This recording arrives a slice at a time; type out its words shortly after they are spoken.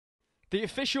The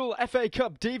official FA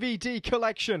Cup DVD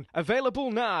collection,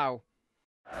 available now.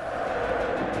 Comes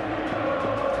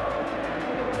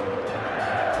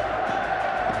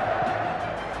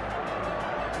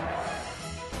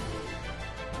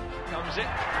it.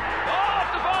 Oh,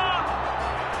 off the bar!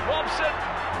 Robson.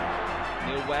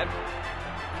 Neil Webb.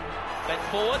 Bent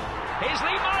forward. Here's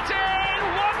Lee Martin!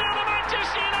 1-0 to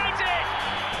Manchester United!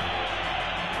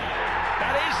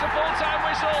 That is the full-time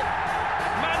whistle.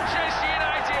 Manchester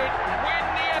United win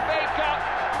the FA Cup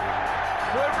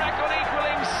for a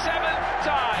record-equalling 7th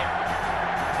time.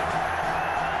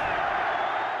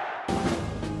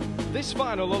 This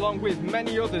final, along with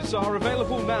many others, are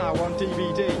available now on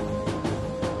DVD.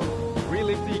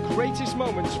 Relive the greatest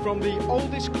moments from the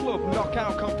oldest club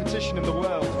knockout competition in the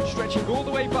world, stretching all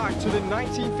the way back to the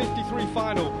 1953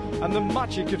 final and the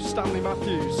magic of Stanley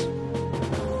Matthews.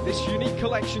 This unique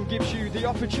collection gives you the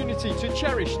opportunity to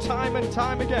cherish time and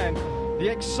time again the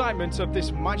excitement of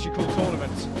this magical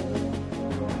tournament.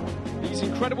 These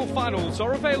incredible finals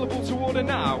are available to order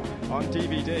now on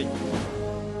DVD.